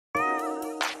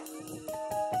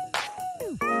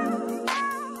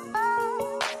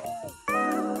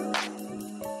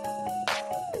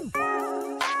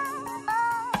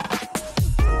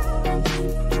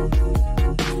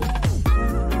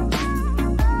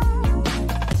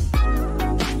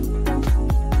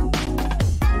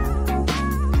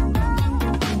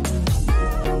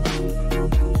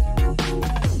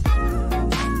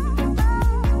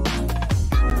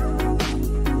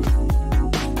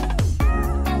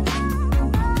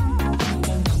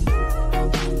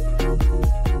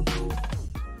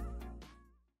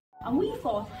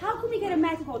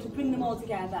metaphor to bring them all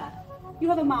together. You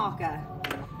have a marker.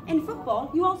 In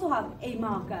football, you also have a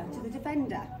marker to the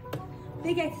defender.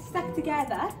 They get stuck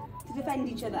together to defend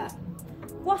each other.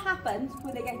 What happens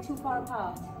when they get too far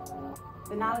apart?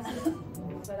 The analysis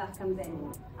is where that comes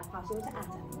in. I'll pass you over to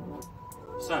Adam.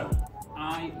 So,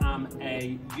 I am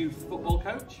a youth football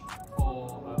coach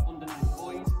for under-9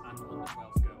 boys and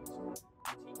under-12 girls.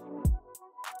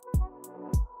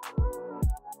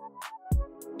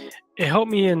 It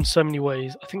helped me in so many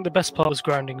ways. I think the best part was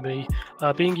grounding me.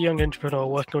 Being a young entrepreneur,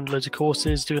 working on loads of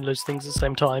courses, doing loads of things at the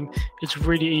same time, it's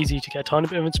really easy to get a tiny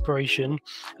bit of inspiration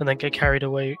and then get carried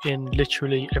away in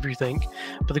literally everything.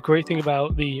 But the great thing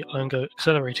about the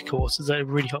Accelerator course is that it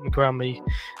really helped me ground me.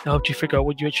 It helped you figure out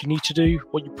what you actually need to do,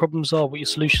 what your problems are, what your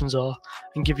solutions are,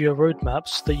 and give you a roadmap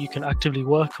so that you can actively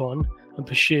work on and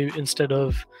pursue instead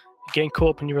of getting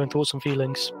caught up in your own thoughts and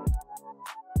feelings.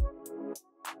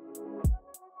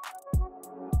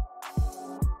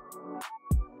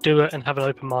 Do it and have an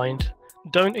open mind.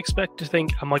 Don't expect to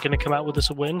think, am I going to come out with this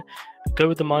a win? Go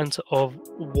with the mindset of,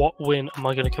 what win am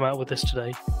I going to come out with this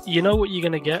today? You know what you're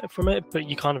going to get from it, but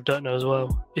you kind of don't know as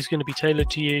well. It's going to be tailored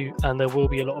to you, and there will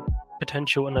be a lot of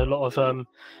potential and a lot of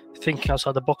thinking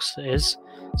outside the box it is.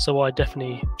 So I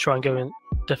definitely try and go and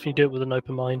definitely do it with an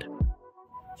open mind.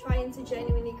 Trying to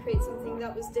genuinely create something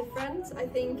that was different. I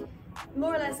think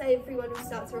more or less everyone who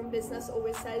starts their own business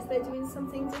always says they're doing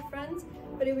something different,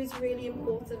 but it was really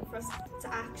important for us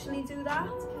to actually do that.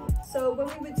 So when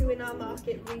we were doing our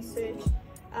market research,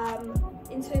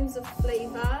 in terms of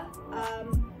flavour,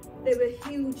 there were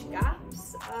huge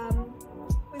gaps.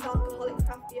 With alcoholic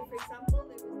craft beer, for example,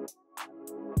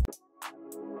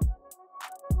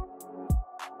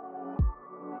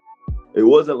 it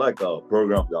wasn't like a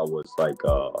program that was like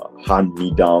a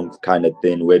hand-me-down kind of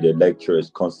thing where the lecturer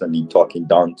is constantly talking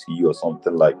down to you or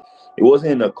something. Like, it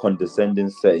wasn't in a condescending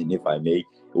setting, if I may. It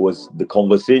was, the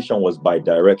conversation was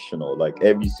bi-directional. Like,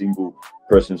 every single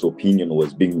person's opinion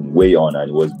was being weighed on, and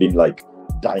it was being like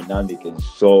dynamic and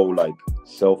so like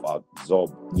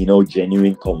self-absorbed, you know,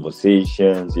 genuine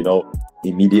conversations, you know,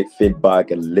 immediate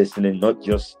feedback and listening, not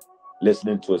just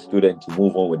listening to a student to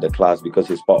move on with the class because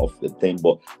it's part of the thing,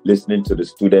 but listening to the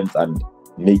students and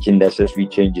making necessary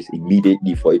changes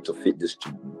immediately for it to fit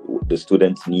the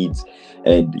students' needs,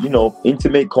 and, you know,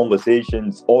 intimate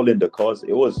conversations all in the course.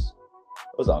 It was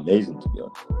amazing, to be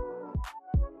honest.